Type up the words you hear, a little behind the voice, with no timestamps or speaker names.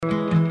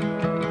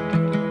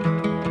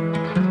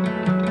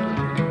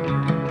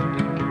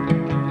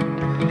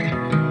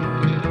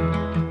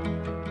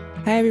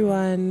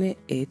everyone,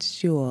 it's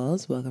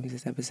Jules. Welcome to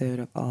this episode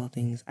of All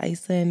Things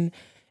Iceland,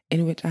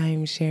 in which I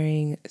am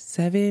sharing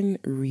 7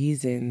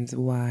 reasons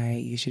why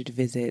you should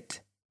visit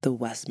the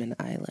Westman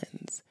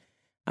Islands.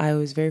 I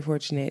was very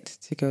fortunate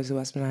to go to the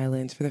Westman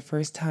Islands for the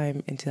first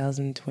time in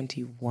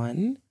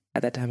 2021.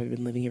 At that time, I'd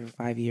been living here for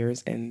 5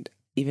 years, and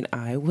even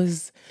I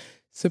was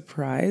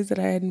surprised that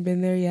I hadn't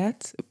been there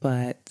yet.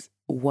 But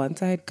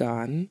once I had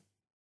gone,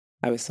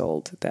 I was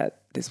sold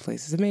that this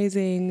place is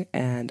amazing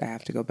and I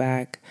have to go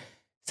back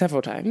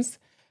several times.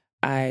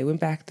 I went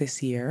back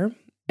this year,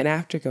 and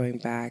after going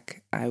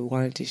back, I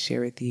wanted to share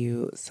with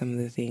you some of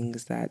the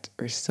things that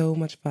are so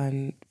much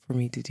fun for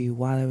me to do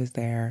while I was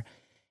there,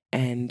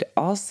 and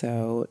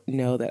also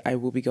know that I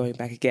will be going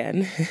back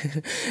again,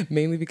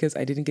 mainly because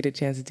I didn't get a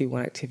chance to do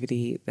one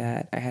activity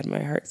that I had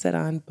my heart set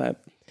on,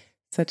 but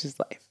such is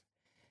life.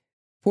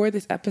 For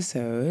this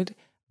episode,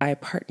 I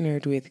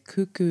partnered with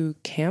Cuckoo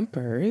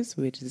Campers,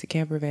 which is a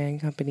camper van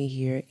company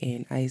here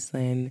in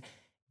Iceland.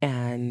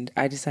 And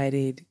I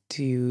decided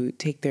to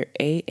take their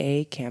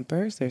AA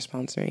campers. They're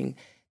sponsoring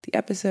the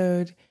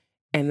episode.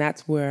 And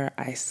that's where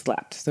I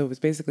slept. So it was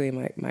basically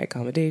my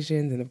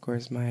accommodations and, of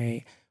course,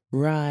 my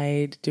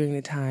ride during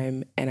the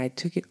time. And I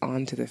took it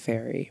onto the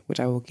ferry,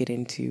 which I will get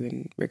into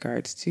in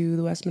regards to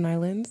the Westman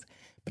Islands.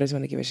 But I just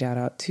want to give a shout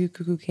out to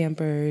Cuckoo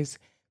Campers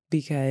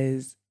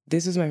because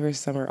this was my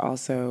first summer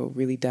also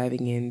really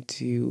diving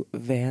into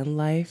van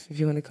life, if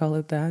you want to call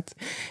it that.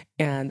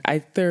 And I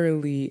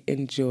thoroughly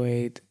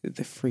enjoyed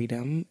the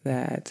freedom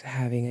that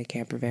having a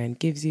camper van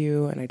gives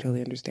you. And I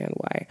totally understand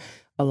why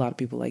a lot of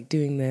people like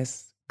doing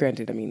this.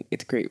 Granted, I mean,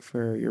 it's great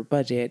for your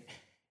budget,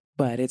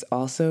 but it's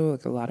also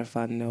like a lot of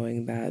fun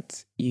knowing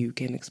that you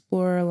can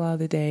explore a lot of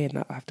the day and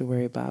not have to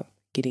worry about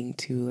getting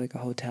to like a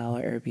hotel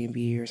or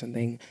Airbnb or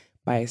something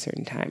by a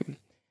certain time.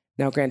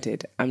 Now,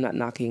 granted, I'm not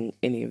knocking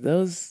any of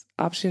those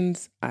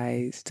options.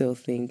 I still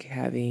think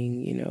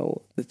having,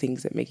 the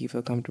things that make you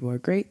feel comfortable are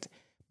great.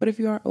 But if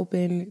you are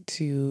open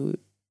to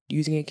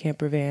using a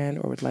camper van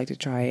or would like to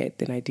try it,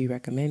 then I do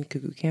recommend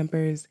Cuckoo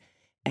Campers.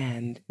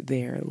 And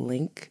their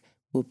link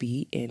will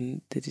be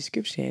in the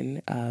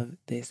description of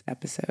this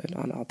episode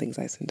on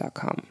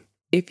allthingsiceland.com.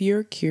 If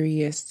you're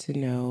curious to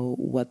know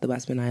what the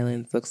Westman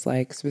Islands looks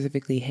like,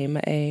 specifically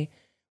Heimaey,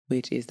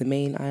 which is the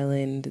main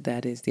island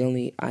that is the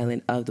only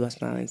island of the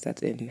Westman Islands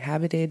that's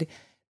inhabited,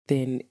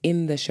 then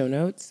in the show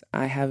notes,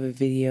 I have a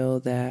video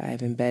that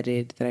I've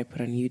embedded that I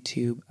put on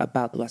YouTube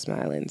about the Westman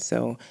Islands.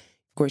 So,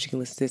 of course, you can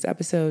listen to this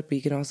episode, but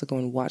you can also go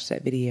and watch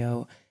that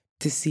video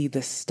to see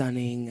the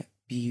stunning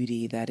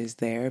beauty that is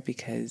there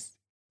because,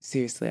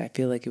 seriously, I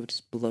feel like it would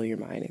just blow your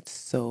mind. It's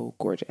so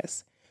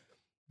gorgeous.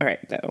 All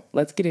right, though,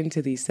 let's get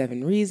into these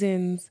 7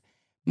 reasons.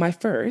 My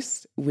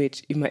first,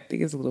 which you might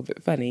think is a little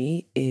bit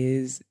funny,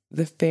 is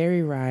the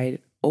ferry ride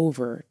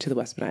over to the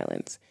Westman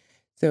Islands.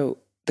 So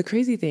the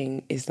crazy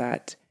thing is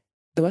that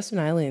the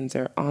Westman Islands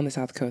are on the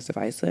south coast of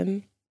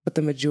Iceland, but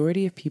the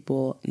majority of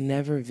people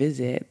never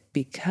visit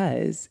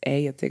because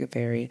A, you have to take a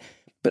ferry,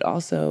 but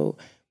also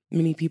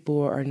many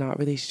people are not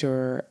really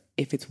sure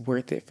if it's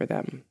worth it for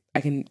them.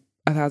 I can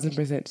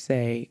 1,000%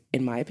 say,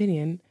 in my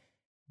opinion,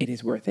 it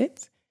is worth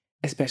it,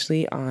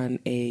 especially on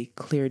a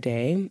clear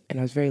day. And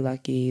I was very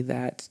lucky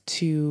that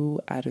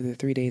 2 out of the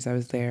 3 days I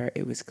was there,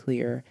 it was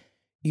clear.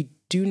 You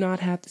do not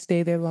have to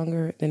stay there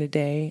longer than a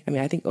day. I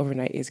mean, I think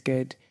overnight is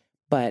good,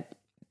 but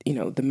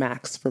the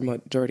max for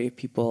majority of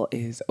people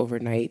is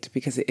overnight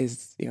because it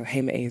is,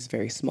 Heimaey is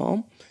very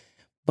small.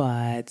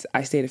 But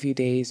I stayed a few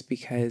days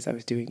because I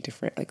was doing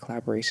different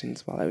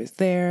collaborations while I was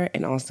there.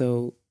 And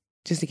also,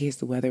 just in case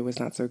the weather was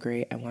not so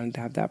great, I wanted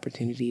to have the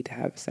opportunity to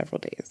have several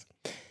days.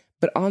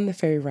 But on the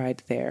ferry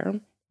ride there,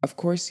 of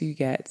course, you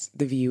get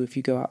the view if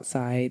you go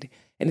outside,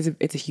 and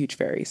it's a huge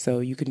ferry. So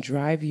you can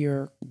drive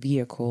your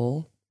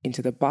vehicle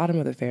into the bottom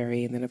of the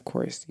ferry, and then, of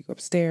course, you go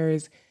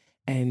upstairs,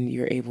 and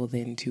you're able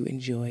then to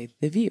enjoy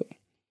the view.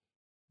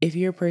 If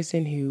you're a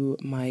person who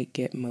might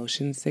get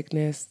motion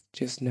sickness,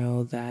 just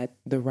know that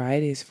the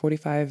ride is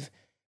 45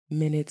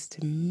 minutes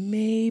to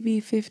maybe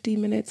 50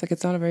 minutes.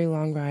 It's not a very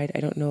long ride. I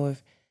don't know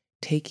if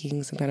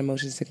taking some kind of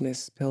motion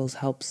sickness pills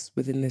helps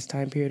within this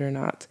time period or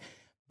not.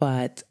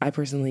 But I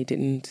personally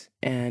didn't,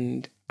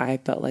 and I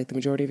felt like the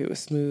majority of it was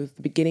smooth.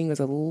 The beginning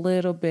was a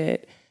little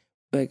bit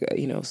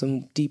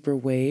some deeper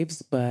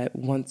waves, but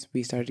once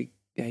we started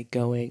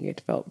going,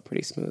 it felt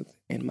pretty smooth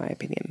in my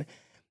opinion.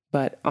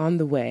 But on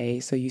the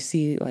way, so you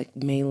see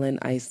mainland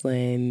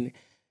Iceland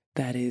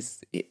that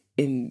is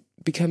in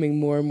becoming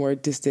more and more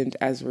distant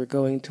as we're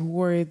going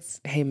towards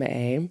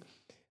Heimaey.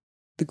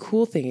 The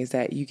cool thing is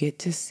that you get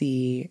to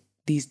see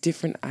these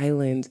different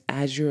islands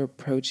as you're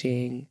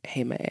approaching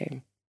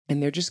Heimaey.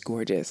 And they're just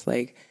gorgeous.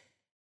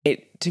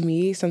 To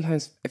me,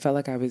 sometimes it felt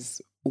like I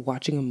was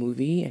watching a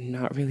movie and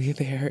not really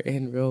there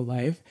in real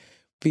life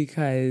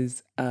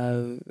because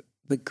of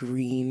the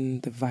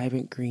green, the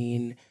vibrant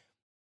green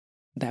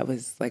that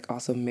was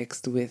also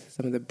mixed with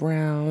some of the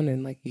brown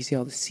and you see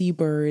all the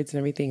seabirds and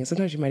everything. And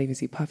sometimes you might even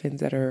see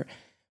puffins that are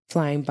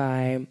flying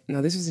by.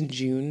 Now, this was in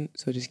June,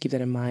 so just keep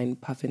that in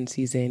mind. Puffin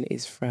season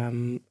is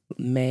from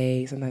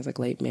May, sometimes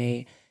late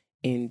May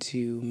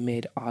into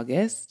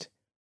mid-August.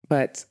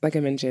 But like I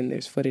mentioned,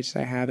 there's footage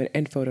that I have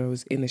and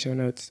photos in the show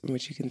notes in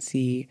which you can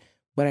see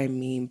what I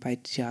mean by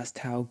just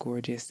how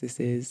gorgeous this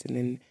is.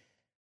 And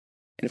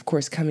of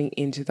course, coming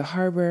into the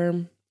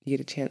harbor, you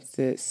get a chance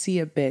to see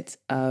a bit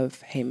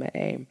of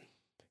Heimaey.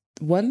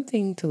 One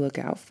thing to look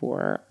out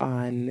for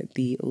on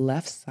the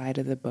left side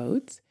of the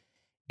boat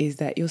is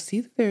that you'll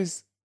see that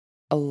there's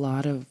a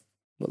lot of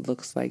what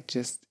looks like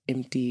just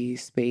empty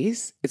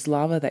space. It's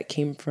lava that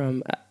came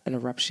from an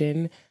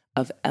eruption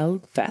of El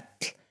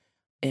Fetl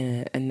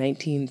in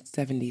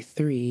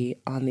 1973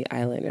 on the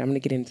island. And I'm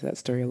going to get into that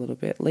story a little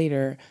bit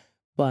later,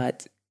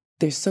 but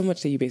there's so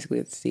much that you basically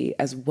have to see,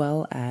 as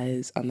well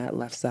as on that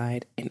left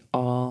side, an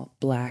all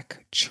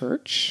black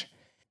church.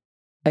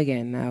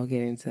 Again, I'll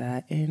get into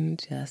that in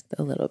just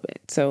a little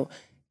bit. So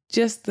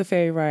just the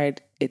ferry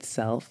ride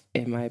itself,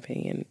 in my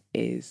opinion,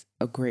 is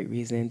a great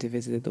reason to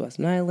visit the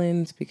Westman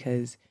Islands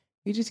because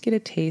you just get a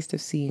taste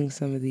of seeing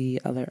some of the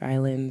other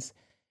islands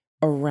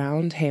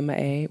around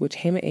Heimaey, which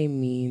Heimaey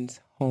means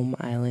home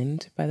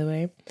island, by the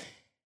way.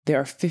 There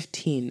are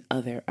 15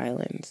 other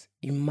islands.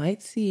 You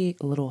might see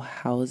little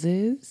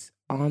houses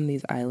on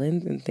these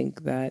islands and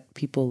think that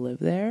people live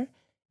there.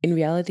 In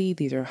reality,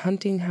 these are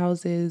hunting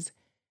houses.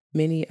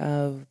 Many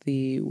of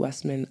the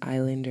Westman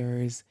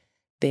Islanders,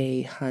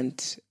 they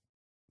hunt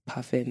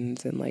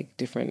puffins and like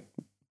different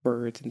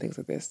birds and things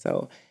like this.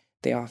 So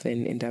they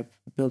often end up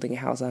building a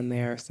house on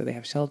there so they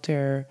have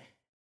shelter,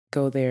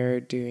 go there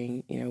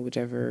during,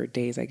 whichever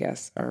days I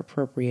guess are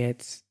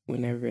appropriate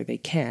whenever they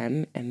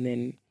can, and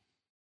then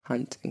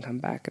hunt and come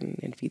back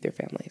and feed their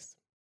families.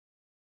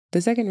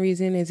 The second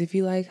reason is if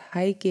you like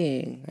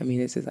hiking. I mean,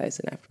 this is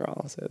Iceland after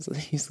all, so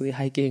it's usually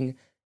hiking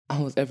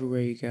almost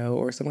everywhere you go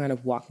or some kind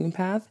of walking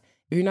path.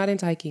 If you're not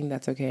into hiking,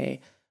 that's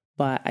okay.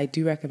 But I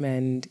do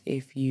recommend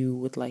if you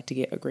would like to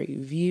get a great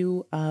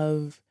view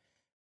of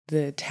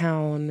the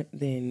town,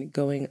 then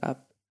going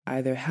up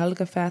either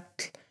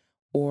Helgafell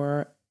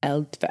or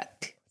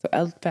Eldfell. So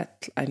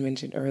Eldfell, I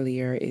mentioned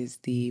earlier, is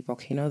the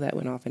volcano that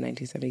went off in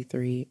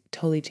 1973,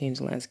 totally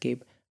changed the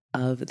landscape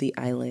of the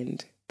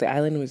island. The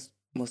island was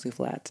mostly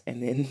flat,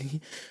 and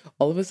then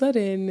all of a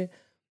sudden,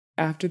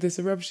 after this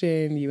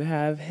eruption, you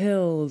have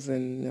hills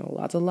and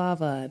lots of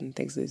lava and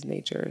things of this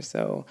nature.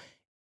 So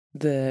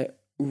the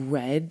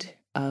red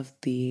of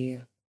the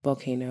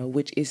volcano,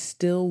 which is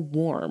still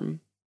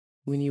warm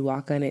when you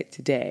walk on it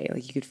today,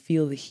 like you could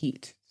feel the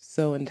heat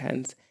so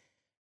intense,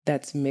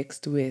 that's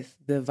mixed with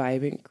the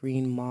vibrant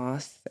green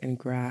moss and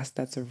grass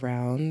that's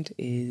around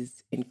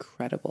is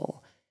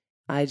incredible.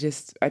 I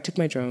took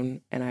my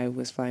drone and I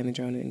was flying the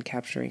drone and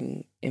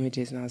capturing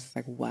images, and I was just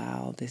like,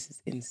 wow, this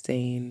is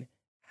insane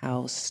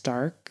how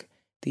stark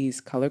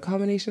these color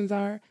combinations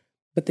are,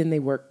 but then they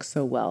work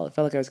so well. It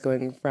felt like I was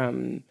going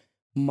from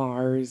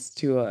Mars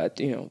to a,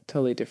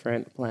 totally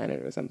different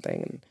planet or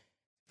something. And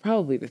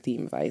probably the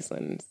theme of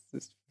Iceland.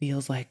 It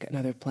feels like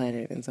another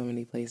planet in so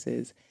many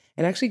places.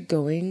 And actually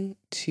going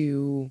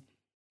to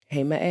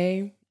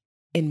Heimaey,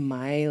 in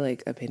my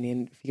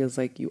opinion, feels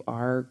like you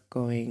are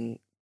going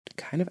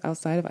kind of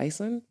outside of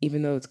Iceland,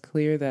 even though it's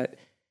clear that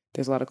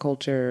there's a lot of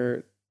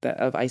culture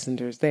of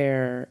Icelanders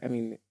there. I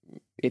mean,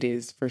 it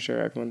is for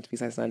sure everyone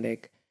speaks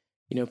Icelandic.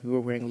 People are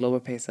wearing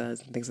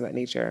lopapeyjas and things of that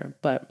nature.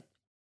 But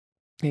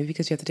maybe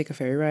because you have to take a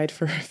ferry ride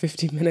for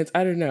 15 minutes.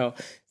 I don't know.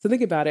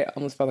 Something about it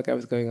almost felt like I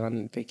was going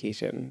on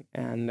vacation,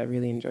 and I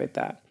really enjoyed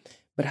that.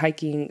 But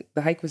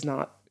the hike was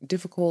not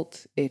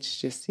difficult. It's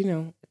just,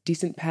 a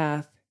decent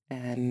path,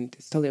 and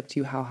it's totally up to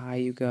you how high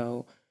you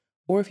go.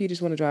 Or if you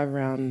just want to drive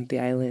around the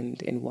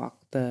island and walk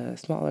the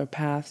smaller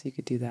paths, you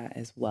could do that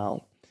as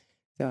well.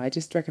 So I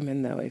just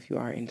recommend, though, if you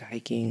are into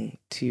hiking,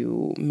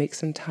 to make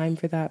some time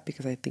for that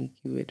because I think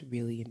you would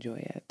really enjoy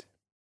it.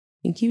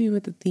 In keeping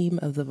with the theme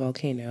of the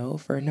volcano,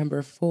 for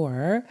number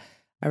 4,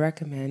 I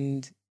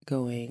recommend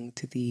going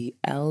to the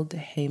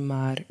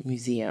Eldheimar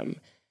Museum.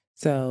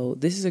 So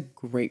this is a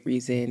great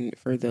reason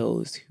for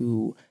those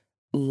who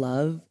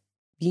love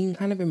being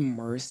kind of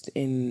immersed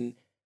in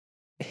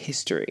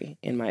history,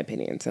 in my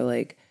opinion. So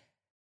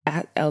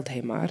at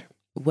Eldheimar,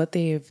 what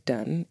they have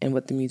done and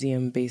what the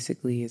museum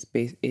basically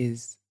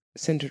is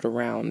centered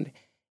around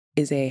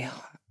is a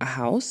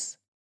house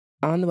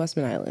on the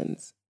Westman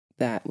Islands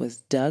that was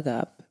dug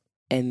up,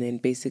 and then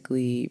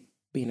basically,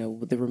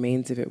 the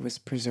remains of it was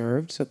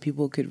preserved so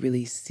people could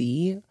really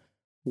see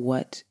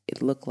what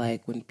it looked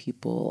like when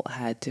people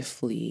had to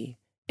flee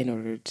in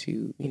order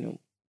to,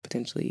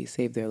 potentially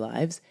save their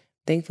lives.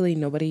 Thankfully,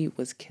 nobody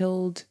was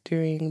killed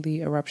during the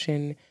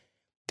eruption.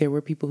 There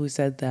were people who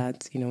said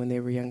that, when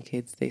they were young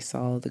kids, they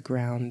saw the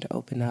ground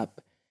open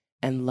up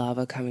and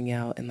lava coming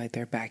out in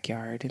their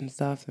backyard and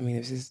stuff. I mean, it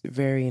was this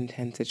very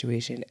intense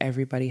situation.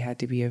 Everybody had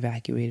to be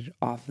evacuated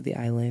off of the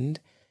island.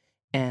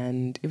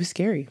 And it was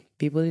scary.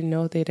 People didn't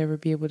know if they'd ever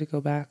be able to go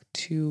back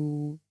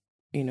to,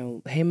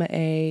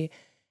 Heimaey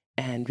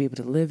and be able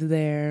to live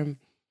there,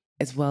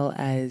 as well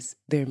as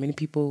there are many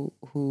people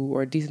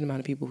or a decent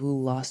amount of people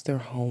who lost their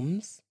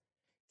homes.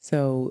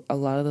 So a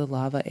lot of the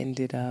lava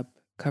ended up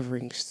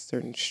covering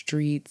certain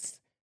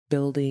streets,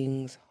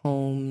 buildings,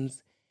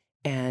 homes,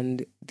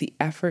 and the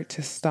effort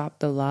to stop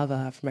the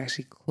lava from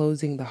actually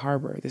closing the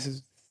harbor. This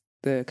is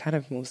the kind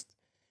of most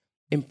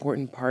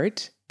important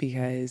part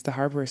because the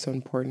harbor is so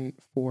important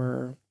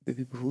for the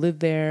people who live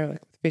there,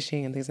 like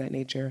fishing and things of that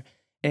nature.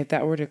 And if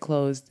that were to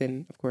close,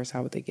 then of course,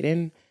 how would they get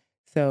in?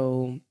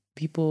 So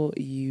people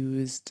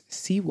used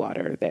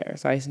seawater there.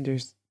 So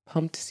Icelanders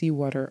pumped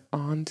seawater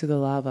onto the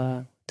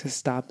lava to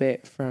stop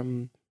it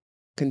from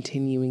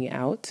continuing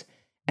out.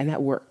 And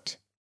that worked.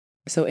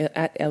 So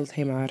at El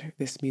Teimar,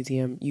 this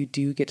museum, you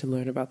do get to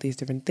learn about these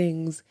different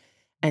things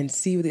and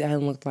see what the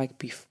island looked like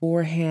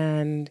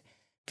beforehand.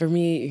 For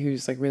me,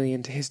 who's like really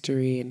into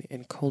history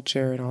and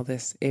culture and all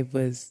this, it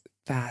was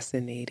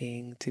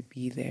fascinating to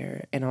be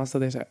there. And also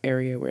there's an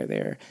area where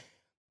they're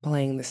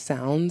playing the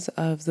sounds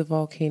of the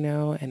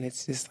volcano, and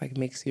it's just like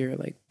makes your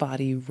like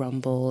body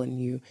rumble,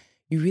 and you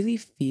really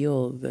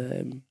feel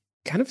the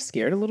kind of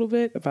scared a little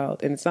bit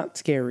about, and it's not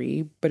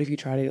scary, but if you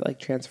try to like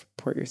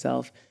transport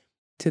yourself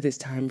to this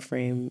time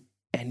frame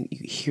and you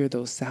hear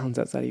those sounds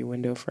outside of your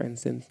window, for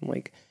instance,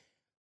 like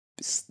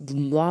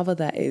lava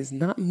that is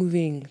not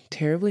moving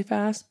terribly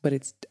fast, but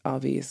it's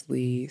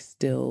obviously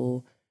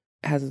still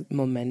has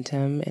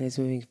momentum and is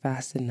moving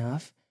fast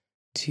enough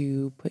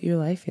to put your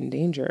life in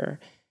danger.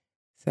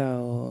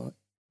 So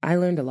I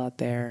learned a lot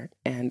there.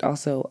 And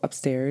also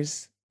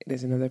upstairs,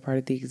 there's another part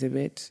of the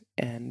exhibit,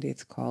 and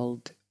it's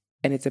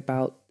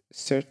about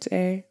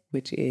Sirte,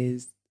 which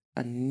is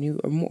a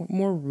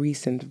more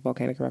recent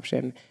volcanic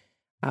eruption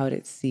out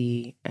at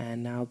sea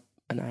and now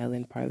an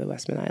island, part of the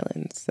Westman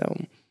Islands.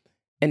 So,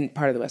 and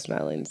part of the Westman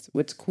Islands.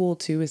 What's cool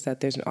too is that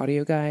there's an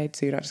audio guide.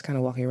 So you're not just kind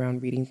of walking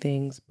around reading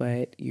things,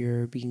 but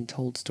you're being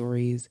told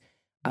stories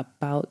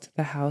about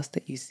the house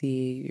that you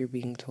see. You're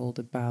being told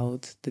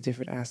about the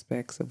different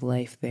aspects of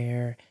life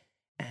there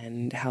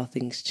and how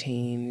things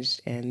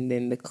changed. And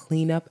then the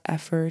cleanup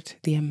effort,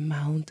 the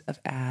amount of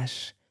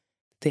ash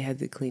they had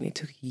to clean, it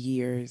took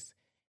years.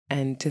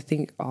 And to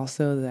think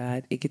also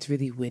that it gets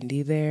really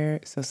windy there.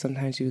 So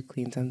sometimes you would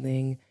clean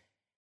something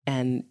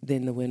and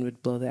then the wind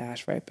would blow the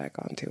ash right back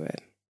onto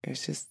it.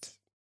 It's just,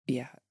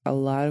 yeah, a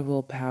lot of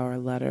willpower, a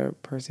lot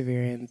of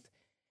perseverance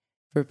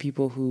for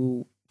people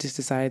who just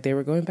decided they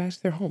were going back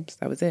to their homes.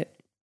 That was it.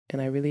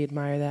 And I really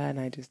admire that. And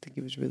I just think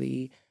it was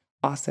really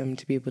awesome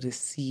to be able to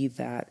see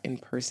that in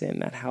person,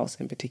 that house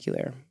in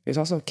particular. There's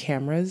also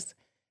cameras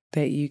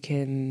that you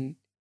can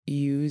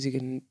use, you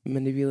can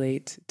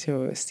manipulate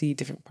to see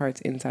different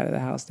parts inside of the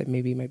house that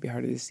maybe might be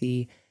harder to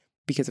see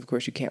because, of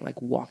course, you can't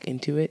like walk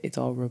into it. It's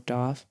all roped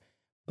off.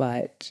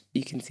 But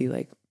you can see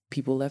like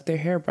people left their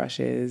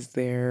hairbrushes,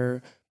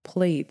 their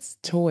plates,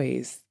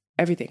 toys,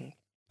 everything.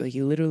 Like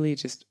you literally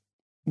just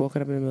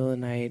woken up in the middle of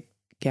the night,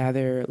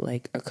 gather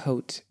like a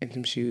coat and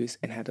some shoes,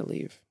 and had to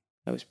leave.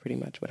 That was pretty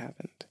much what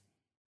happened.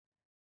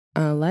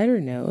 Lighter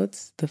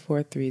notes, the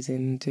fourth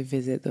reason to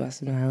visit the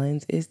Western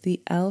Islands is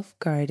the Elf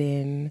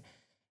Garden,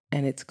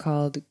 and it's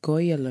called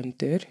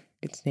Goyalundur.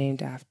 It's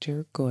named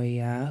after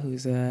Goya,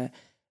 who's a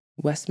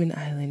Westman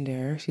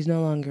Islander. She's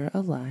no longer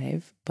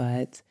alive,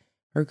 but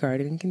her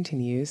garden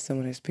continues.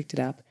 Someone has picked it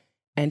up.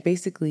 And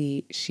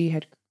basically,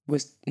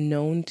 was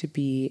known to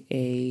be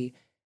a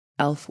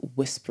elf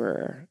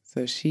whisperer.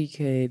 So she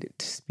could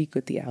speak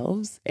with the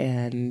elves,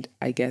 and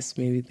I guess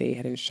maybe they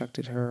had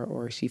instructed her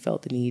or she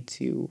felt the need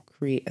to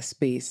create a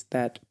space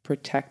that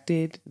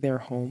protected their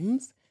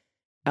homes.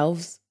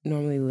 Elves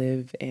normally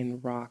live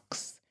in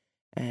rocks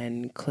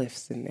and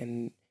cliffs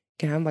and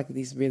can have like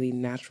these really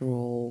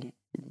natural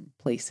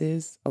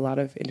places. A lot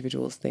of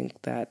individuals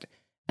think that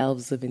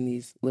elves live in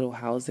these little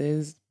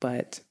houses,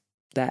 but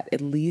that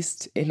at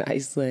least in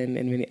Iceland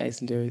and many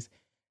Icelanders,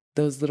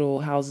 those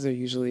little houses are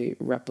usually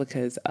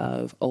replicas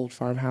of old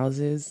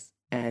farmhouses,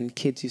 and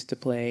kids used to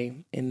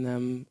play in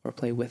them or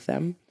play with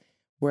them,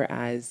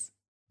 whereas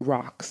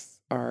rocks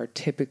are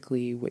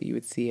typically what you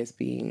would see as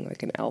being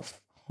like an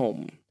elf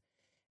home.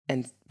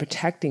 And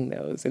protecting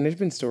those, and there's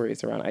been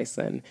stories around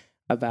Iceland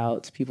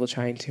about people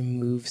trying to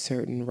move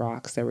certain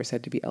rocks that were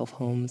said to be elf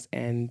homes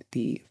and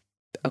the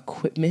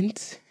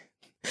equipment.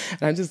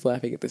 And I'm just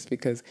laughing at this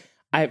because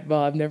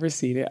I've never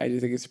seen it. I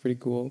just think it's pretty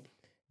cool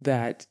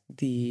that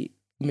the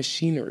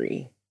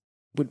machinery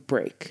would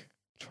break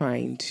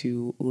trying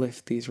to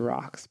lift these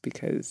rocks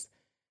because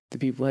the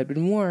people had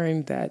been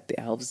warned that the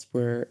elves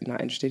were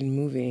not interested in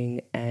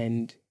moving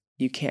and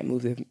you can't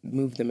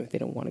move them if they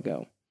don't want to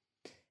go.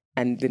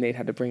 And then they'd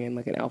had to bring in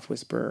like an elf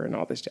whisperer and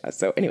all this jazz.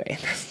 So anyway,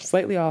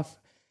 slightly off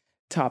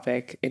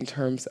topic in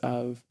terms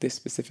of this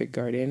specific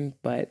garden,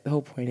 but the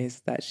whole point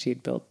is that she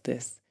had built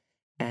this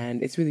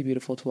and it's really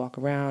beautiful to walk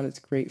around. It's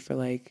great for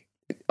like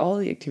all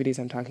the activities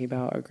I'm talking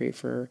about are great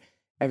for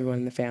everyone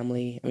in the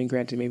family. I mean,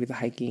 granted, maybe the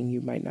hiking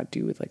you might not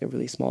do with like a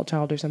really small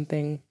child or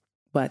something,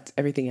 but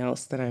everything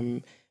else that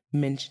I'm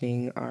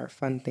mentioning are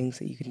fun things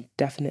that you can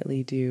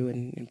definitely do,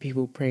 and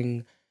people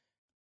bring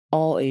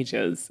all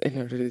ages in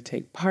order to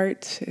take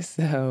part.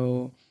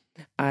 So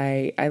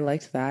I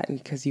liked that,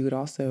 and because you would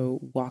also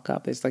walk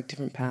up, there's like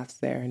different paths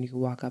there, and you could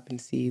walk up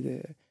and see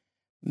the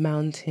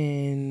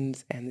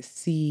mountains and the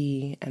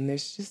sea, and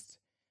there's just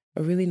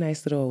a really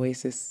nice little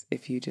oasis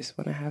if you just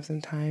want to have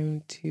some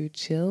time to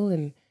chill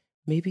and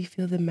maybe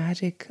feel the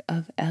magic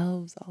of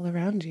elves all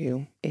around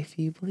you, if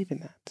you believe in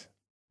that.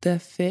 The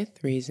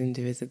fifth reason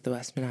to visit the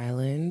Westman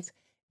Islands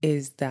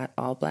is that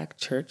all Black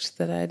church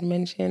that I had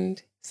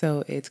mentioned.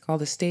 So it's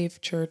called the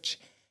Stave Church,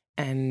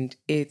 and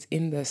it's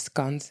in the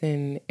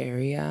Skonsin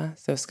area.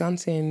 So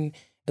Skonsin,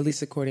 at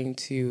least according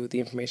to the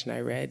information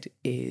I read,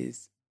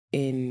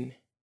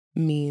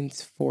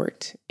 means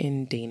fort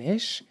in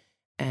Danish.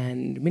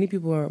 And many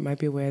people might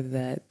be aware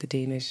that the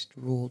Danish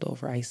ruled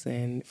over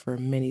Iceland for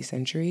many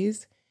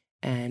centuries,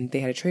 and they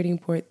had a trading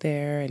port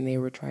there, and they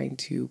were trying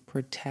to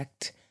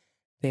protect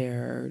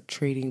their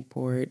trading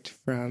port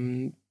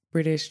from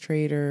British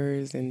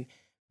traders and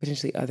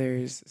potentially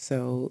others.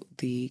 So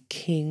the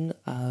king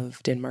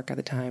of Denmark at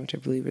the time, which I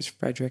believe was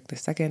Frederick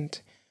II,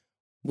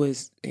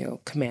 was,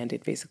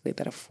 commanded basically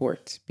that a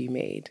fort be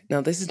made.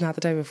 Now, this is not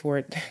the type of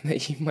fort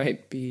that you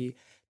might be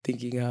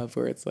thinking of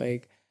where it's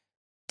like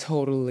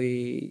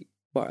totally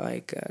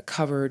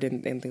covered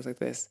and things like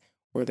this,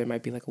 or there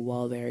might be like a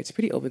wall there. It's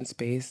pretty open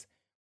space,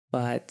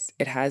 but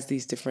it has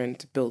these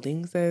different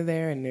buildings that are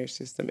there, and there's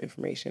just some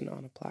information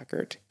on a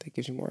placard that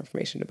gives you more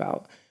information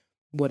about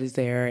what is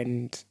there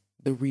and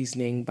the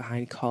reasoning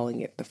behind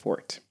calling it the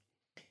fort.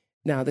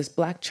 Now, this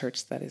Black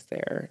church that is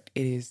there,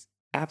 it is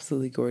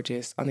absolutely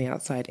gorgeous on the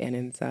outside and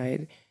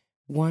inside.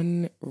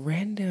 One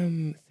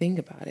random thing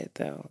about it,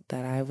 though,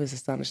 that I was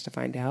astonished to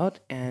find out,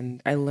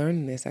 and I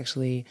learned this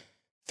actually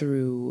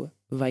through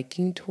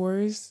Viking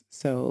Tours.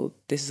 So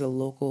this is a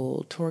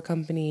local tour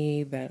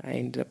company that I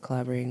ended up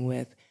collaborating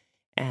with,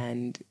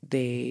 and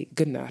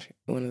Gunnar,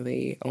 one of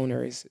the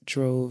owners,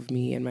 drove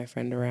me and my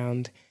friend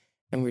around,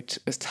 and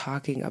was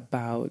talking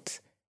about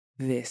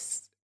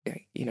this,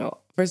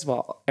 first of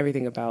all,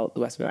 everything about the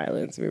Westman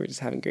Islands. We were just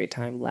having a great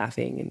time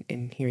laughing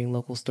and hearing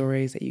local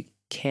stories that you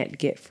can't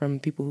get from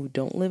people who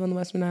don't live on the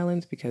Westman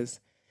Islands because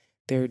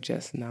they're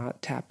just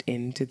not tapped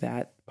into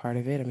that part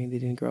of it. I mean, they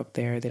didn't grow up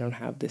there. They don't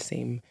have the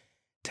same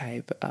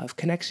type of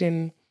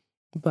connection.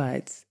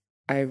 But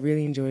I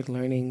really enjoyed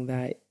learning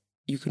that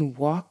you can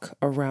walk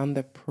around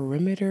the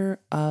perimeter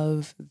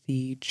of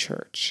the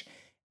church.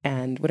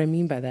 And what I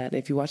mean by that,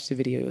 if you watch the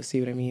video, you'll see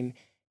what I mean,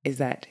 is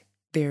that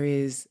there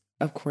is,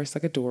 of course,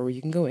 like a door where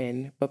you can go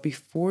in. But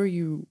before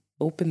you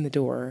open the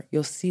door,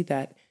 you'll see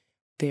that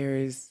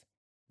there's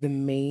the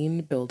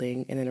main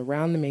building, and then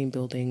around the main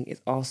building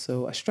is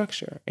also a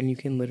structure, and you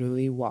can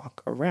literally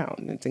walk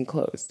around. It's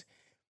enclosed.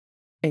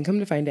 And come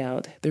to find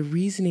out, the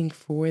reasoning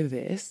for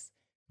this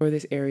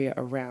area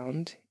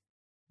around,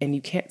 and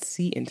you can't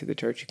see into the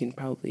church, you can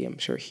probably, I'm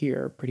sure,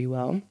 hear pretty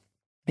well,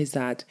 is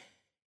that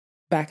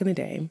back in the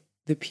day,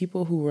 the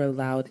people who were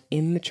allowed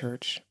in the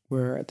church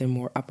were the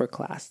more upper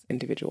class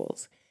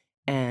individuals.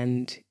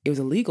 And it was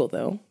illegal,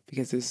 though,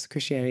 because this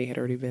Christianity had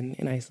already been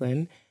in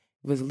Iceland.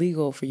 It was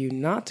illegal for you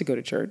not to go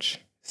to church.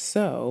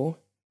 So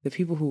the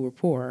people who were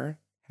poor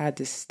had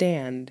to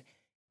stand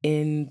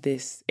in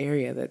this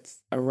area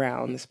that's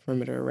around, this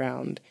perimeter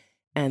around,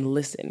 and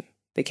listen.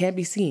 They can't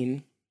be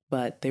seen,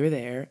 but they were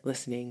there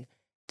listening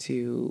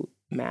to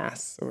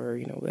mass or,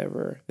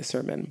 whatever, the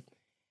sermon.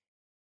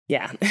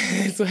 Yeah,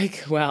 it's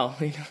like, wow,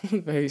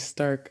 very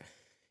stark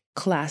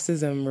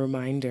classism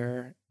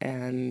reminder.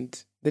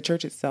 And the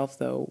church itself,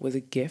 though, was a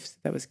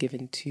gift that was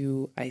given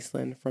to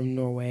Iceland from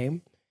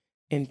Norway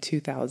in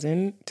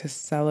 2000 to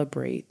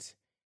celebrate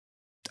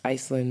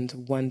Iceland's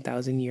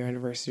 1,000-year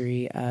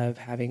anniversary of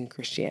having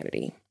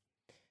Christianity.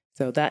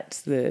 So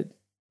that's the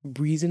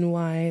reason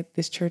why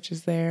this church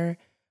is there.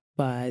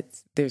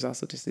 But there's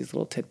also just these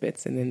little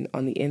tidbits. And then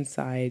on the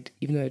inside,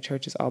 even though the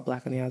church is all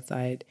Black on the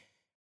outside,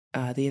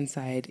 the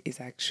inside is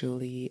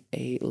actually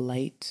a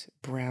light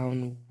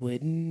brown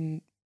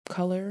wooden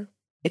color.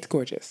 It's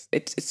gorgeous.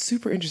 It's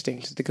super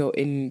interesting just to go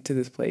into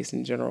this place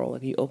in general.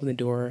 And you open the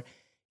door,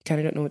 you kind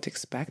of don't know what to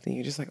expect, and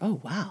you're just like, oh,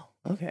 wow,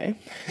 okay.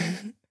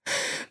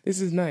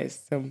 This is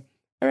nice. So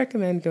I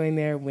recommend going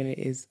there when it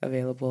is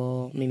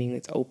available, meaning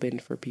it's open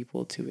for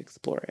people to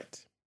explore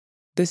it.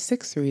 The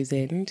sixth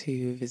reason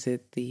to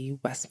visit the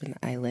Westman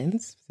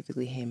Islands,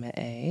 specifically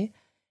Heimaey,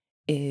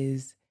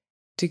 is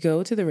to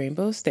go to the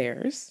Rainbow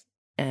Stairs.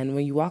 And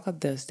when you walk up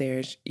those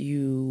stairs,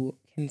 you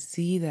can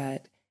see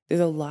that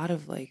there's a lot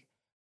of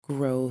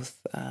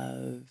growth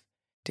of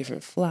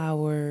different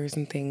flowers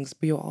and things,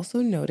 but you'll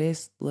also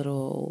notice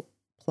little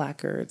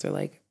placards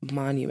or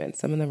monuments.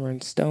 Some of them are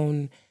in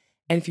stone.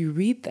 And if you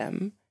read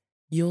them,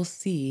 you'll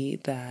see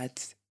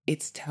that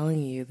it's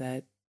telling you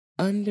that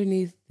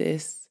underneath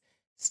this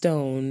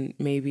stone,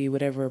 maybe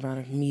whatever amount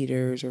of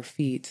meters or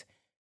feet,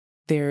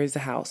 there is a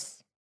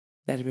house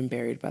that had been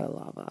buried by the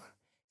lava.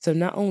 So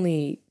not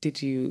only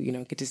did you,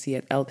 get to see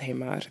at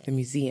Eldheimar, the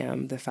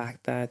museum, the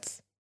fact that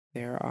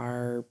there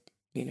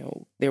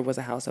was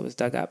a house that was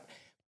dug up,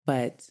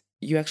 but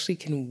you actually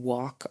can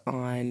walk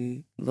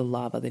on the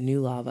lava, the new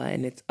lava,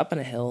 and it's up on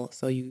a hill.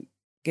 So you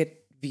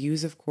get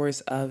views, of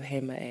course, of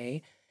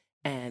Heimaey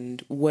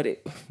and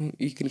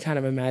you can kind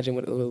of imagine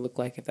what it would look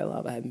like if that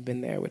lava hadn't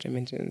been there, which I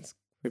mentioned is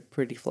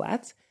pretty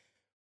flat.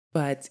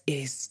 But it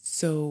is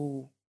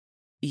so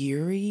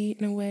eerie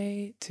in a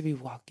way to be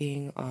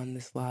walking on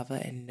this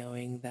lava and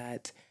knowing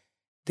that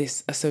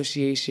this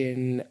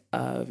association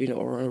of,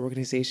 or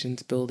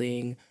organization's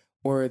building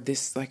or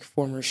this like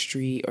former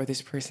street or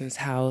this person's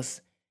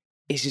house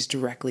is just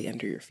directly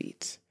under your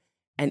feet.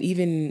 And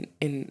even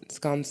in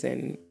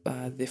Wisconsin,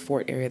 the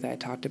fort area that I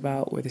talked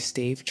about where the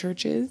Stave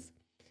Church is,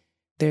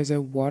 there's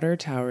a water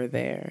tower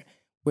there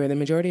where the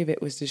majority of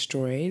it was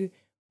destroyed,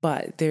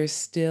 but there's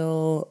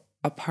still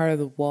a part of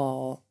the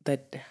wall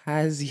that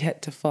has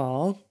yet to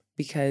fall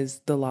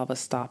because the lava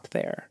stopped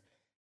there.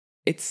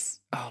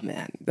 Oh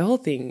man, the whole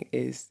thing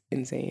is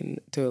insane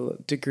to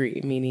a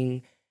degree,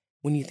 meaning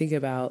when you think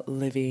about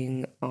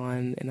living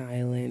on an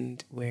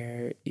island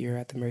where you're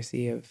at the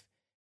mercy of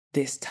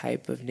this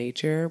type of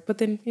nature, but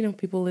then,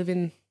 people live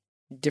in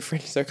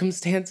different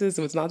circumstances.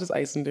 So it's not just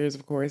Icelanders,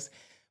 of course,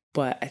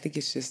 but I think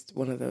it's just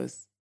one of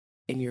those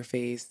in your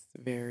face,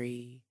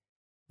 very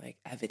like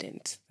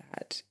evident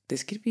that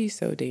this could be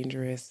so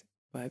dangerous.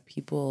 But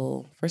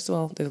people, first of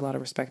all, there's a lot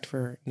of respect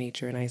for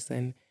nature in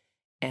Iceland.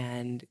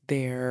 And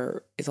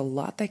there is a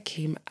lot that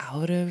came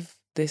out of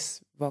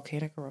this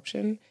volcanic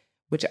eruption,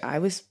 which I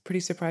was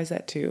pretty surprised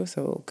at too.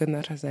 So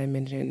Gunnar, as I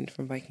mentioned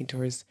from Viking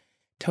Tours,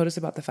 told us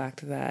about the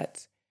fact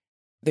that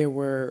there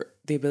were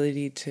the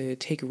ability to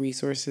take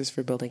resources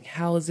for building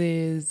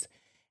houses,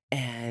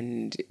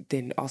 and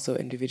then also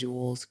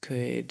individuals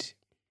could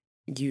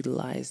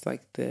utilize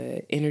like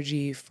the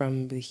energy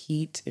from the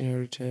heat in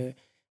order to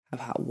have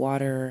hot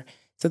water.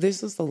 So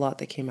there's just a lot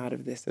that came out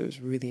of this that was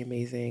really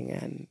amazing,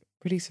 and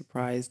pretty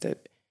surprised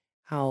at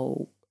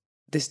how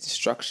this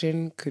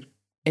destruction could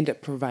end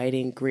up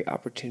providing great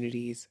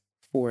opportunities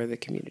for the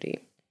community.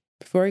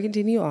 Before I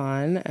continue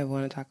on, I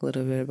want to talk a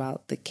little bit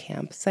about the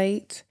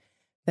campsite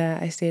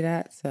that I stayed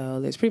at. So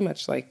there's pretty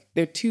much there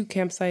are two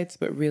campsites,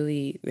 but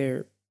really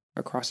they're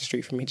across the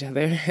street from each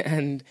other.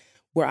 And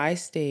where I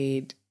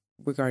stayed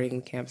regarding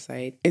the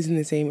campsite is in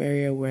the same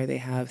area where they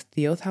have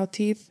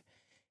Þjóðhátíð,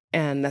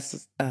 and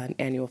that's an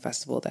annual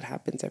festival that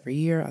happens every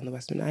year on the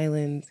Westman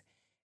Islands.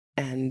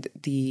 And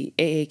the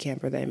AA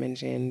camper that I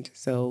mentioned,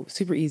 so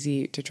super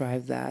easy to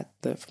drive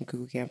from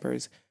Cuckoo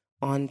Campers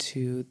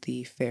onto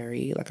the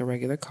ferry like a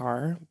regular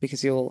car,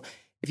 because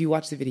if you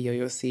watch the video,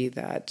 you'll see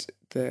that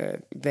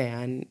the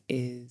van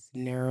is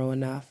narrow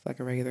enough, like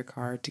a regular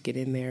car, to get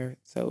in there.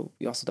 So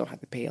you also don't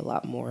have to pay a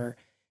lot more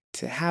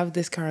to have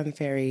this car on the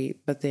ferry.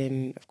 But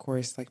then, of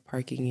course, like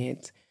parking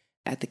it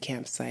at the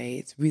campsite,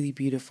 it's really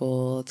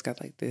beautiful. It's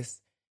got like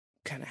this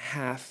kind of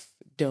half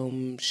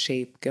dome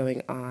shape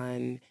going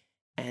on.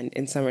 And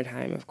in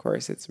summertime, of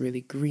course, it's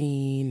really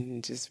green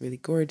and just really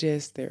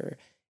gorgeous. There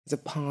is a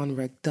pond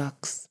where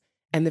ducks.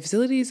 And the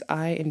facilities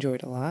I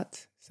enjoyed a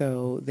lot.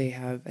 So they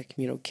have a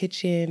communal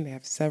kitchen, they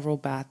have several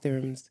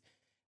bathrooms,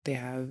 they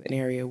have an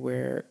area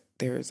where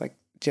there's like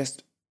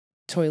just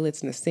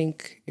toilets and a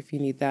sink if you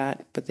need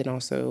that, but then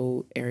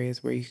also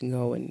areas where you can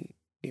go and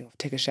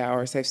take a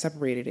shower. So I've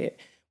separated it,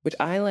 which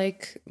I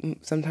like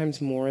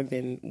sometimes more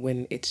than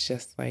when it's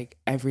just like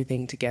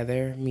everything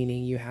together,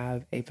 meaning you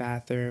have a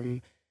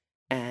bathroom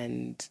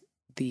and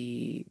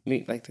the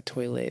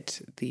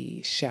toilet,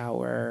 the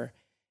shower,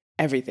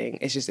 everything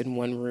is just in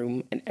one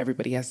room and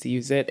everybody has to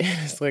use it.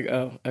 It's like,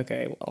 oh,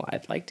 okay, well,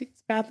 I'd like to use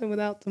the bathroom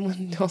without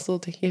someone also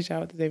taking a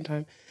shower at the same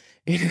time.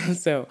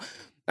 So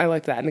I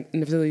liked that. And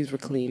the facilities were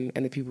clean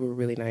and the people were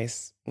really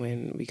nice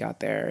when we got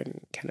there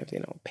and kind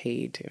of,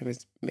 paid. It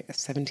was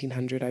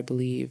 $1,700, I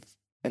believe,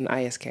 an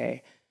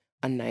ISK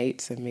a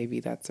night. So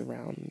maybe that's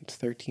around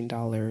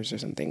 $13 or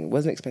something. It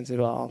wasn't expensive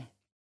at all.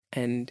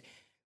 And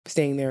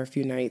staying there a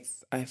few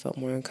nights, I felt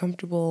more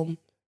uncomfortable.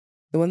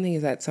 The one thing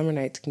is that summer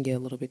nights can get a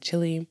little bit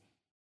chilly.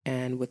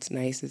 And what's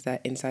nice is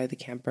that inside the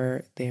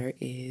camper, there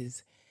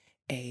is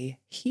a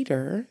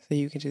heater. So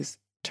you can just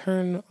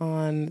turn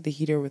on the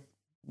heater with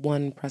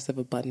one press of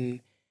a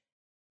button.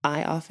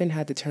 I often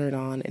had to turn it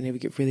on and it would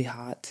get really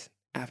hot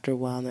after a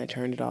while, and I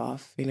turned it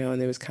off, and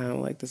there was kind of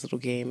like this little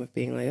game of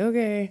being like,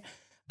 okay.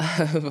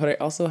 But I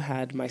also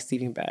had my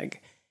sleeping bag,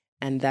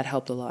 and that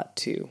helped a lot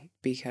too,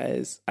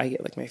 because I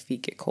get my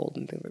feet get cold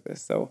and things like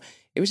this. So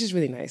it was just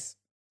really nice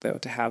though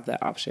to have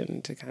that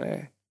option to kind of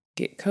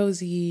get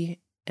cozy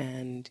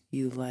and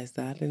utilize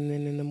that. And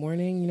then in the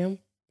morning,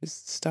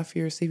 just stuff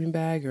your sleeping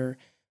bag or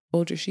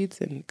fold your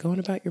sheets and go on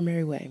about your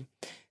merry way.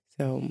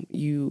 So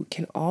you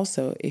can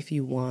also, if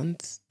you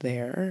want,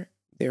 there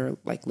are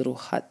like little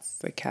huts,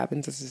 like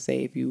cabins, as to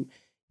say, if you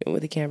went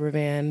with a camper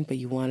van, but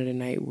you wanted a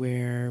night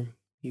where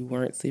you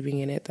weren't sleeping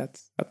in it,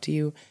 that's up to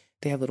you.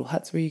 They have little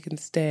huts where you can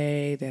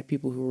stay. They have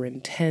people who are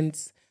in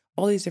tents,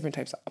 all these different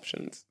types of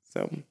options.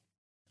 So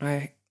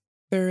I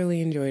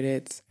thoroughly enjoyed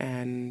it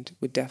and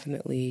would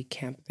definitely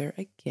camp there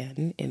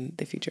again in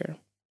the future.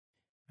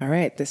 All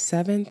right, the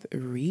seventh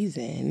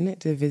reason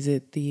to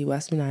visit the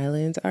Westman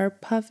Islands are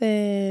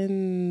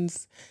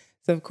puffins.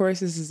 So, of course,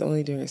 this is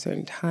only during a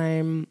certain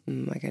time.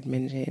 Like I'd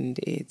mentioned,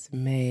 it's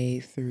May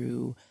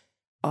through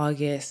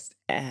August,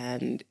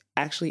 and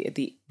actually at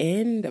the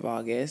end of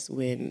August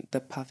when the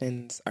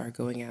puffins are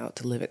going out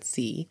to live at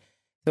sea.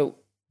 So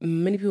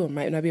many people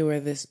might not be aware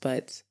of this,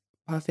 but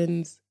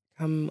puffins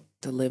come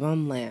to live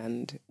on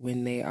land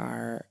when they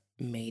are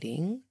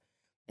mating,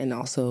 and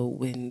also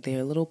when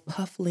their little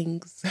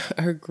pufflings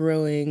are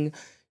growing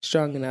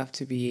strong enough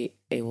to be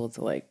able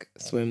to like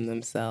swim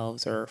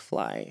themselves or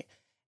fly.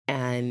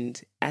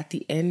 And at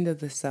the end of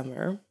the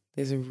summer,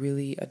 there's a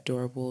really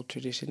adorable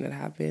tradition that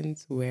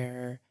happens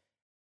where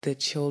the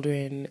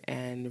children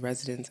and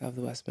residents of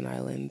the Westman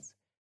Islands,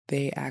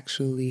 they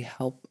actually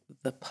help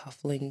the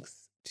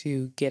pufflings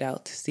to get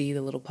out to see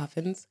the little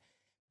puffins,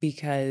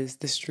 because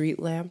the street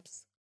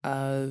lamps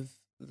of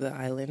the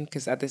island,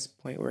 because at this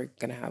point we're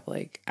gonna have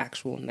like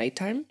actual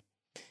nighttime,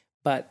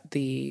 but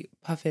the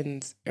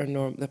puffins or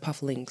the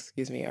pufflings,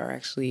 excuse me, are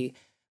actually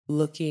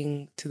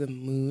looking to the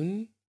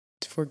moon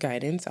for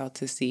guidance out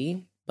to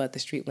sea. But the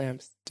street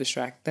lamps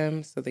distract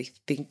them, so they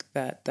think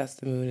that that's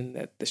the moon and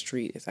that the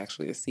street is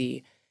actually the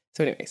sea.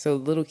 So anyway, so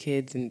little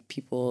kids and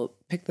people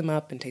pick them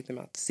up and take them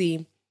out to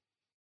sea,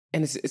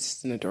 and it's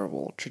just an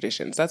adorable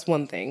tradition. So that's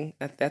one thing.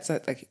 That's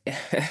like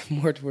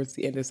more towards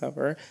the end of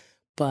summer.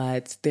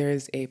 But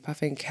there's a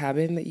puffin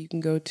cabin that you can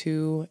go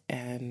to,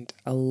 and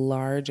a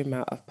large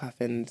amount of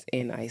puffins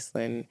in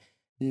Iceland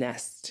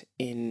nest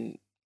in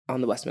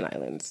on the Westman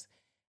Islands.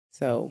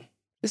 So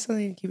just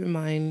something to keep in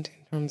mind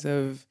in terms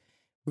of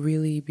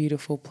really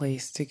beautiful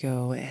place to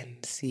go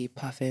and see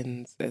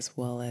puffins as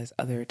well as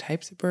other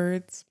types of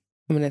birds.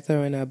 I'm going to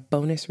throw in a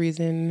bonus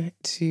reason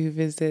to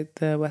visit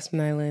the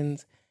Westman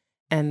Islands,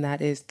 and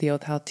that is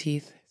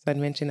Teeth. So I'd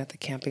mentioned at the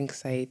camping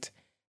site,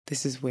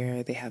 this is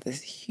where they have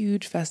this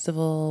huge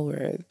festival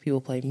where people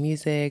play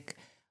music,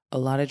 a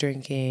lot of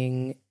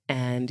drinking,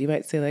 and you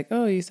might say like,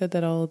 oh, you said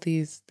that all of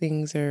these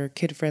things are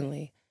kid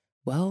friendly.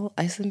 Well,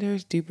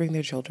 Icelanders do bring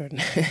their children,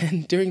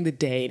 and during the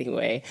day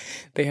anyway,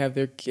 they have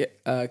their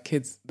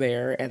kids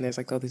there, and there's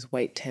like all these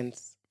white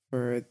tents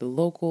for the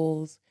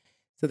locals.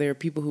 So there are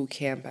people who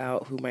camp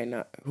out who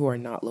are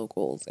not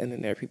locals, and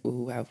then there are people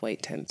who have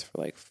white tents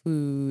for like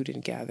food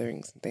and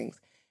gatherings and things,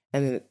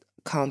 and then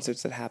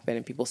concerts that happen,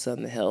 and people sit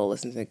on the hill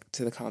listening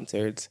to the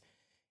concerts,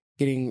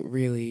 getting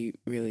really,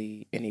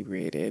 really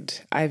inebriated.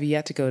 I've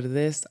yet to go to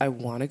this. I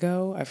want to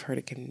go. I've heard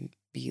it can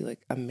be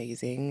like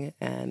amazing,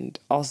 and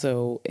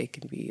also it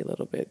can be a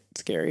little bit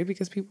scary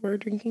because people are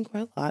drinking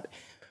quite a lot.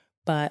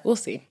 But we'll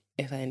see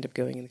if I end up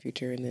going in the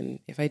future. And then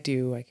if I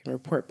do, I can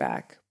report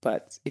back.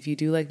 But if you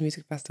do like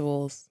music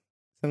festivals,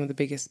 some of the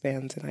biggest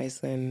bands in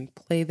Iceland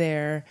play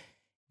there.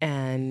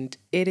 And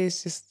it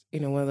is just,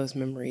 one of those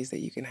memories that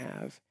you can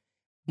have.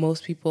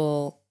 Most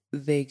people,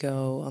 they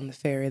go on the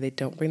ferry, they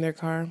don't bring their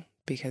car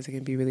because it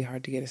can be really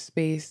hard to get a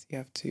space. You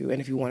have to,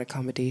 and if you want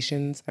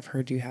accommodations, I've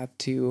heard you have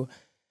to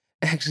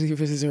actually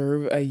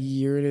reserve a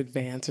year in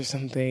advance or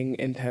something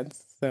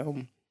intense.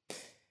 So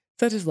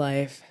such is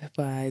life,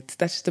 but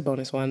that's just a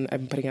bonus one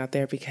I'm putting out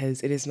there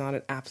because it is not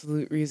an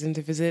absolute reason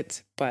to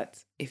visit.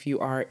 But if you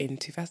are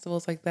into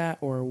festivals like that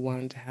or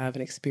want to have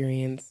an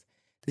experience,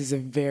 this is a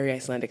very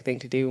Icelandic thing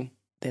to do,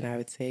 then I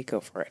would say go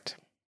for it.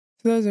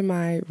 So those are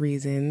my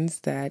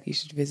reasons that you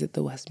should visit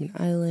the Westman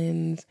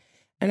Islands.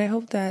 And I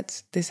hope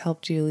that this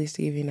helped you at least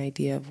to give you an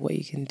idea of what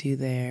you can do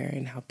there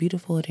and how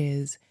beautiful it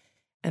is,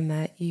 and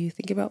that you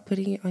think about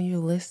putting it on your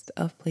list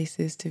of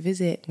places to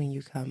visit when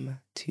you come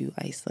to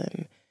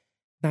Iceland.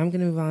 Now I'm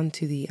going to move on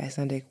to the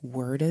Icelandic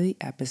word of the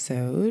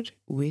episode,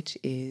 which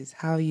is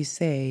how you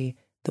say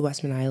the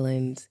Westman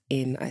Islands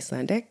in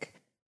Icelandic,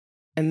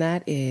 and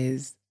that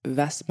is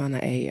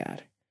Vestmannaeyjar.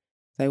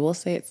 So I will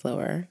say it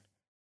slower.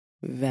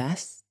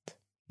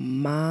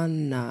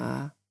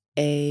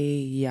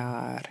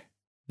 Vestmannaeyjar.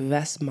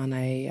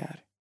 Vestmannaeyjar.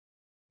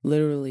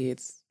 Literally,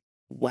 it's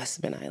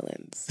Westman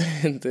Islands.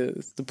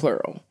 It's the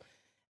plural.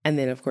 And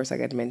then, of course,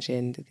 like I'd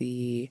mentioned,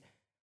 the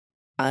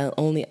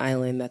only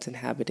island that's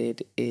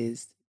inhabited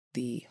is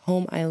the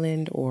home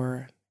island,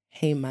 or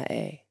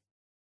Heimaey.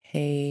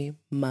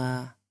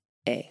 Heimaey.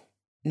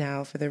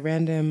 Now, for the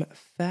random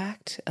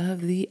fact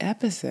of the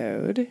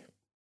episode,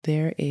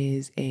 there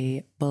is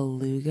a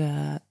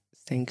beluga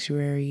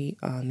sanctuary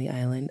on the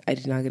island. I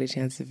did not get a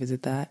chance to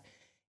visit that,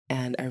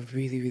 and I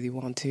really, really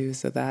want to.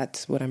 So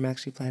that's what I'm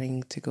actually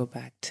planning to go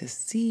back to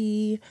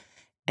see.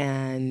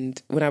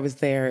 And when I was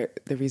there,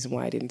 the reason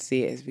why I didn't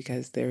see it is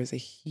because there was a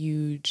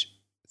huge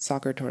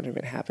soccer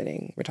tournament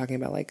happening. We're talking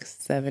about like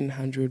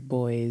 700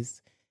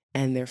 boys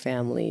and their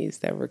families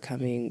that were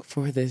coming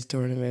for this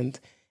tournament.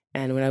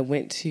 And when I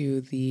went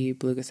to the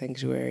beluga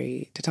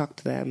sanctuary to talk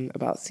to them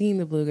about seeing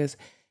the belugas,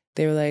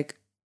 they were like,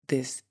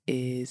 this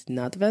is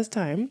not the best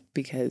time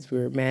because we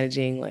were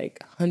managing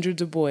like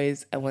hundreds of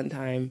boys at one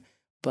time,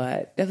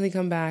 but definitely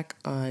come back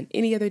on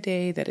any other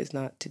day that is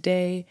not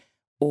today,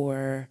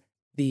 or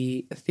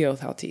the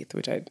Þjóðhátíð,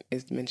 which I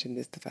mentioned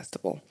is the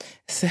festival.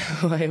 So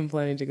I am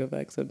planning to go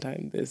back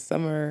sometime this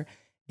summer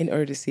in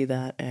order to see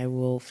that. And I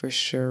will for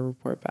sure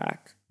report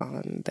back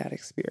on that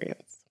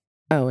experience.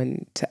 Oh,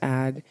 and to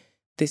add,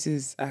 this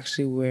is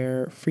actually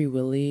where Free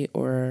Willy,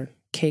 or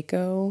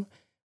Keiko,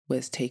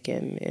 was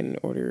taken in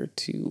order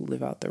to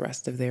live out the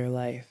rest of their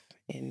life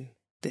in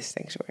this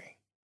sanctuary.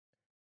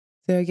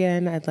 So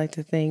again, I'd like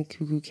to thank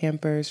Cuckoo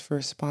Campers for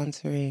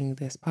sponsoring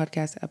this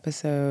podcast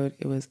episode.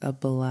 It was a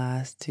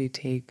blast to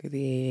take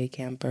the AA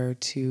camper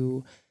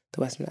to the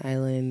Westman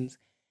Islands.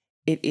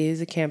 It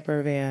is a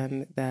camper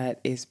van that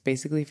is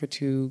basically for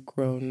two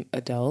grown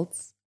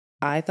adults.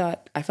 I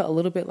felt a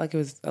little bit like it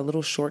was a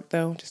little short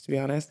though, just to be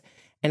honest.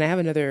 And I have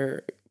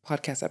another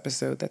podcast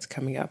episode that's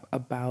coming up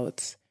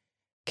about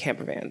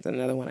camper vans,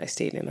 another one I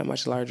stayed in, a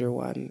much larger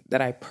one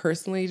that I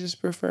personally just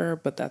prefer,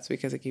 but that's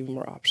because it gave me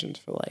more options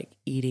for like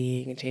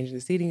eating and changing the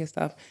seating and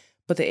stuff.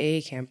 But the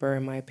AA camper,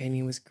 in my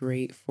opinion, was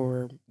great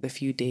for the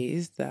few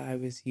days that I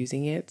was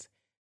using it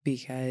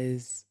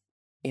because,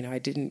 I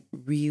didn't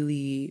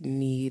really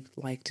need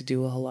like to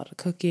do a whole lot of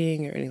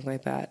cooking or anything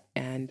like that.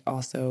 And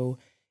also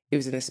it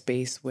was in a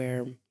space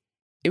where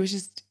it was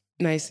just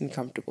nice and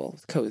comfortable,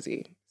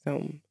 cozy.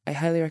 So I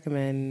highly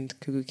recommend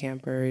Cuckoo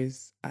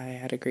Campers. I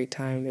had a great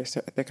time.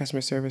 Their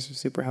customer service was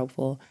super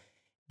helpful.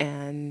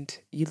 And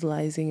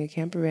utilizing a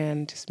camper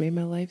van just made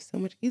my life so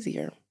much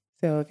easier.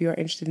 So if you are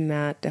interested in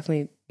that,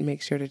 definitely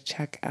make sure to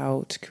check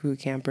out Cuckoo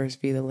Campers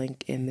via the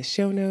link in the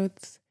show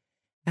notes.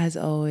 As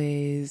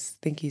always,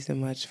 thank you so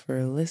much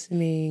for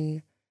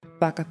listening.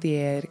 Þakka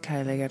þér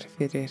kærlega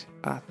fyrir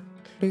að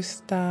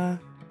hlusta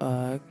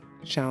og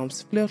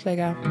sjáumst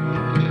fljótlega.